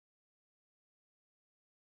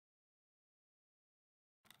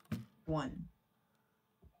one.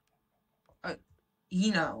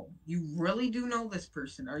 You really do know this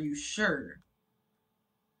person. Are you sure?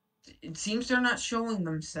 It seems they're not showing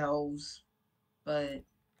themselves, but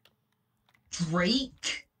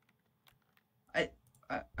Drake? I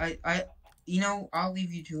I'll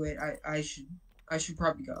leave you to it. I should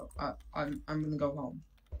probably go. I'm gonna go home.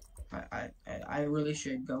 I really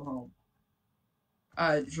should go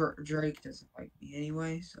home. Drake doesn't like me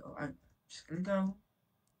anyway, so I'm just gonna go.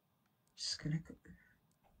 Just gonna go.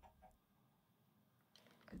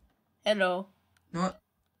 Hello. No,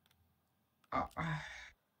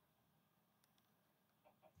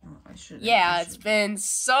 I should. Yeah, it's been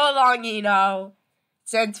so long,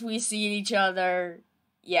 since we seen each other.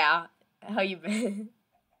 Yeah, how you been?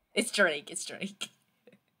 It's Drake.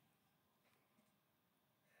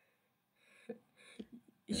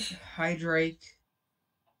 Hi, Drake.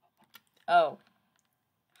 Oh,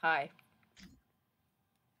 hi.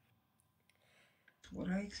 What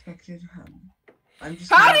I expected. I'm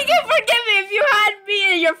just. How did you forgive me if you had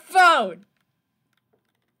me in your phone?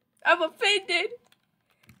 I'm offended.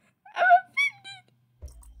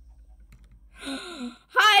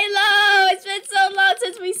 Hi, Lo! It's been so long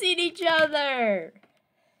since we seen each other.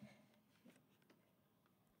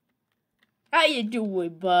 How you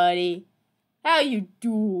doing, buddy? How you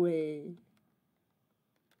doing?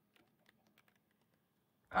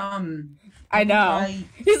 I know.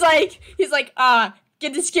 He's like,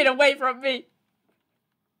 get this kid away from me.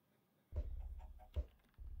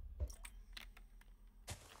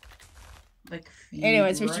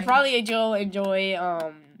 Anyways, we should probably enjoy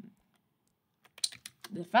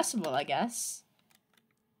the festival, I guess.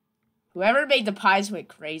 Whoever made the pies went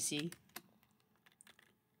crazy.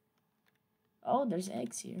 Oh, there's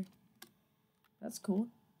eggs here. That's cool.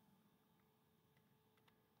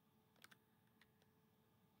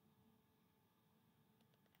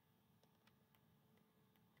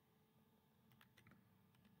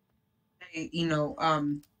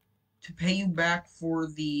 To pay you back for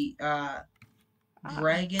the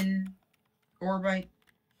dragon orb I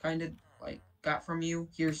kind of got from you,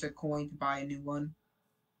 here's a coin to buy a new one.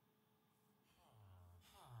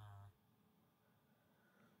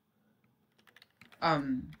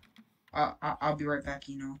 I'll be right back,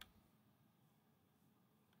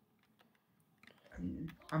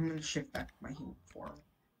 I'm gonna shift back my healing form.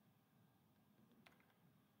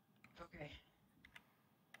 Okay.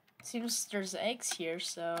 Seems there's eggs here,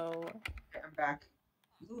 so... Okay, I'm back.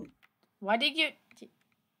 Ooh. Why did you...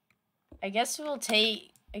 I guess we'll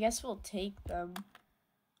take them.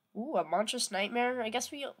 Ooh, a monstrous nightmare? I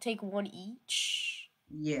guess we'll take one each.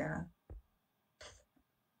 Yeah.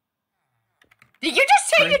 Did you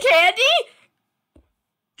just take the candy?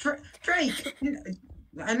 Drake!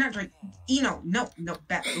 I'm not Drake. No,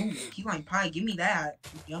 that. Ooh, key lime pie, give me that.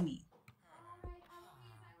 Yummy. Alright, Eloise, I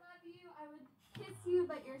love you. I would kiss you,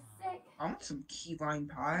 but you're sick. I want some key lime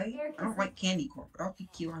pie. I don't like candy corn, but I'll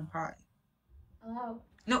take key lime pie. Hello?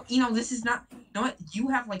 No, this is not... You know what? You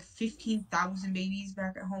have like 15,000 babies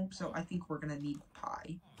back at home, so I think we're gonna need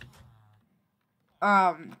pie.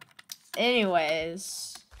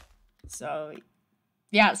 Anyways. So...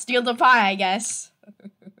 Yeah, steal the pie, I guess.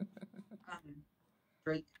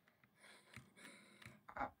 Drake.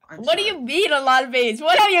 What do you mean a lot of babies?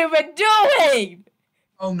 What have you been doing?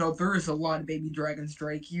 Oh no, there is a lot of baby dragons,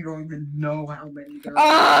 Drake. You don't even know how many there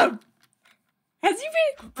are. Has he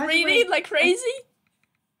been breeding like crazy?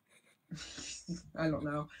 I don't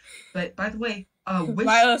know. But by the way,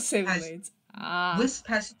 Wisp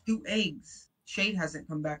has 2 eggs. Shade hasn't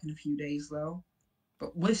come back in a few days though.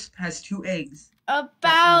 But Wisp has 2 eggs.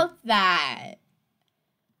 About that.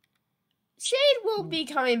 Shade will be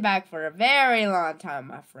coming back for a very long time,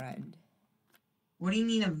 my friend. What do you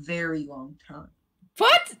mean a very long time?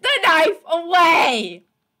 Put the knife away!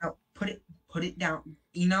 No, put it down.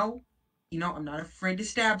 I'm not afraid to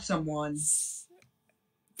stab someone.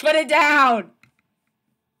 Put it down!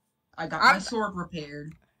 I got my sword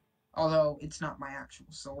repaired. Although, it's not my actual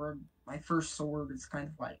sword. My first sword is kind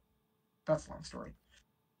of like... That's a long story.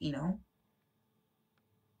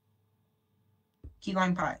 Key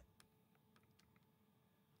lime pie.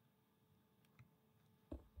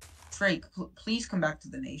 Drake, please come back to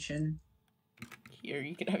the nation. Here,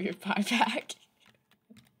 you can have your pie back.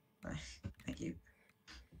 Thank you.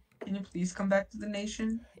 Can you please come back to the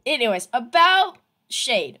nation? Anyways, about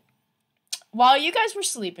Shade. While you guys were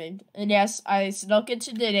sleeping, and yes, I snuck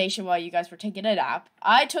into the nation while you guys were taking a nap,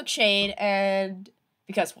 I took Shade and...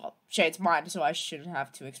 Because, well, Shade's mine, so I shouldn't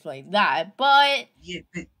have to explain that, but... Yeah,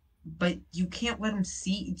 but you can't let him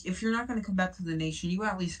see... If you're not going to come back to the nation, you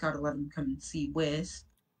at least gotta let him come and see Wisp.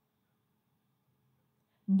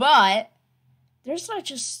 But there's not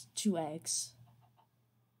just 2 eggs.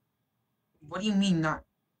 What do you mean not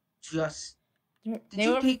just? Did They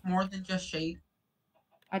you were. take more than just Shade?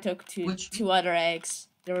 I took two Which 2 other eggs.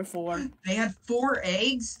 There were 4. they had 4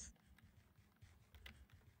 eggs?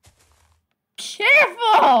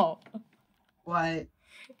 Careful! What?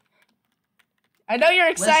 I know you're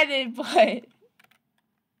excited, but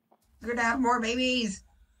We're gonna have more babies.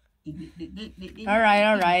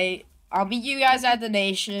 alright. I'll meet you guys at the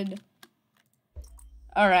nation.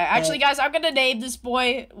 Alright, actually guys, I'm gonna name this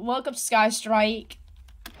boy Welcome Sky Strike.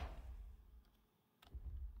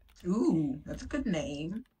 Ooh, that's a good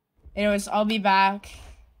name. Anyways, I'll be back.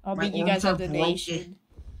 I'll My meet you guys arms at the are broken. nation.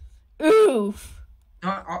 Oof. No,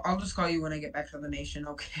 I'll just call you when I get back to the nation,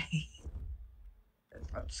 okay?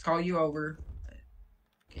 I'll just call you over.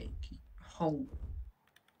 Okay, home.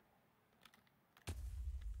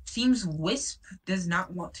 Seems Wisp does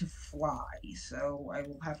not want to fly, so I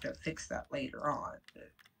will have to fix that later on.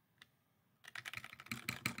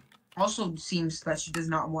 Also seems that she does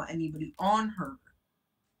not want anybody on her.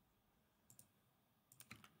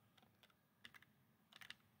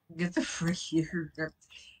 Get the frick here.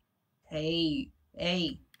 Hey,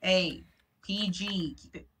 PG.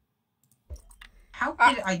 Keep it. How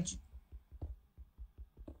did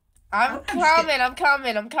I'm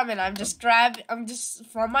coming. I'm just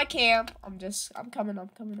from my camp. I'm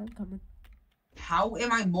coming. How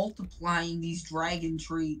am I multiplying these dragon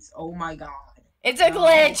trees? Oh my god. It's a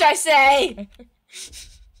glitch, I say!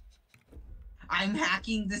 I'm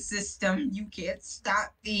hacking the system. You can't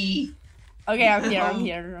stop me. Okay, I'm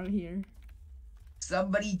here.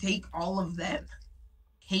 Somebody take all of them.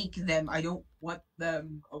 Take them. I don't want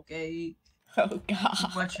them, okay? Oh god. Too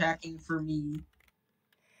much hacking for me.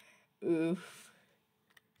 Oof.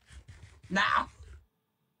 Now.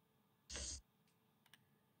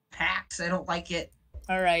 Hacks, I don't like it.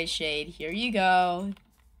 Alright, Shade, here you go.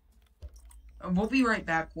 We'll be right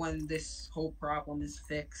back when this whole problem is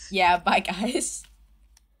fixed. Yeah, bye guys.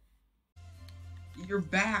 You're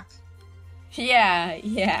back. Yeah.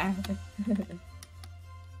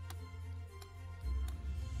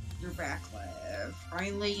 You're back, Lev.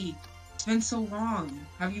 Finally. It's been so long.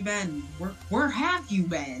 Have you been? Where have you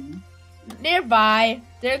been? Nearby.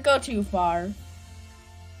 Didn't go too far.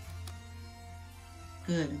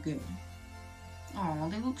 Good. Aw,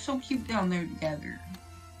 they look so cute down there together.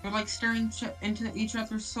 They're like staring into each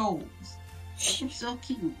other's souls. They're so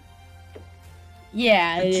cute.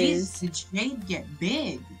 Yeah, it is. Did Jade get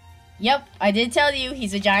big? Yep, I did tell you,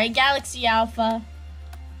 he's a giant galaxy alpha.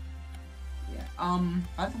 Yeah,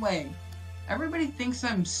 by the way, everybody thinks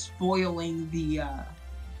I'm spoiling the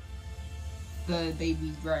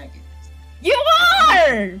baby dragons. You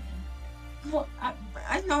are! Well,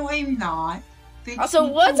 I know I'm not. Also,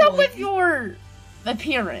 what's up with your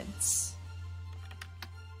appearance?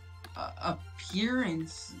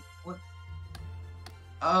 Appearance? What?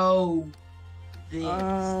 Oh,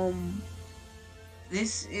 this.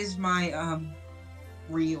 This is my,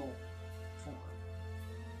 real form.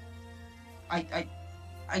 I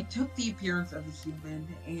took the appearance of a human,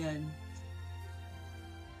 and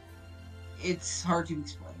it's hard to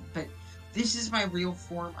explain, but this is my real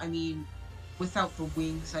form. I mean, without the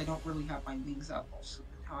wings, I don't really have my wings up most of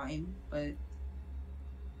the time, but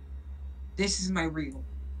this is my real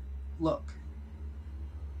look.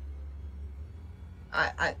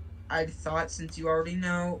 I thought, since you already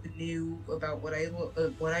knew about what I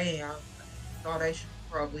am, I thought I should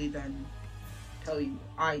probably then tell you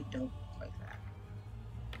I don't look like that.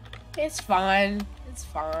 It's fine.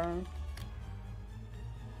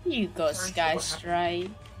 Here you go, Sorry, Sky what Strike.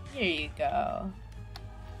 Here you go.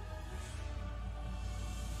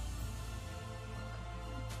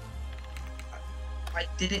 I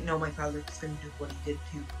didn't know my father was going to do what he did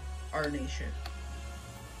to our nation.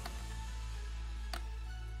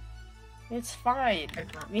 It's fine.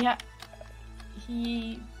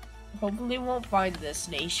 He hopefully won't find this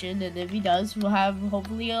nation, and if he does, we'll have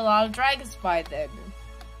hopefully a lot of dragons by then.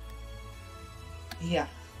 Yeah,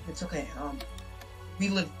 it's okay. We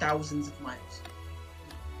live thousands of miles.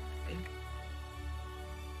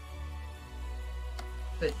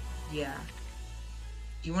 But yeah,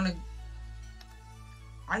 you wanna?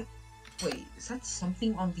 Wait. Is that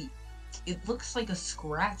something on the? It looks like a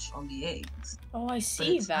scratch on the eggs. Oh, I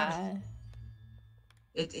see that.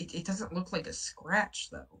 It doesn't look like a scratch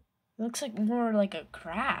though. It looks like more like a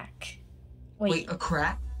crack. Wait, a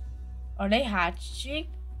crack? Are they hatching?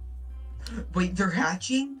 Wait, they're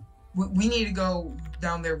hatching? We need to go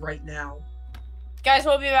down there right now. Guys,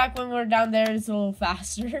 we'll be back when we're down there. It's a little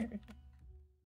faster.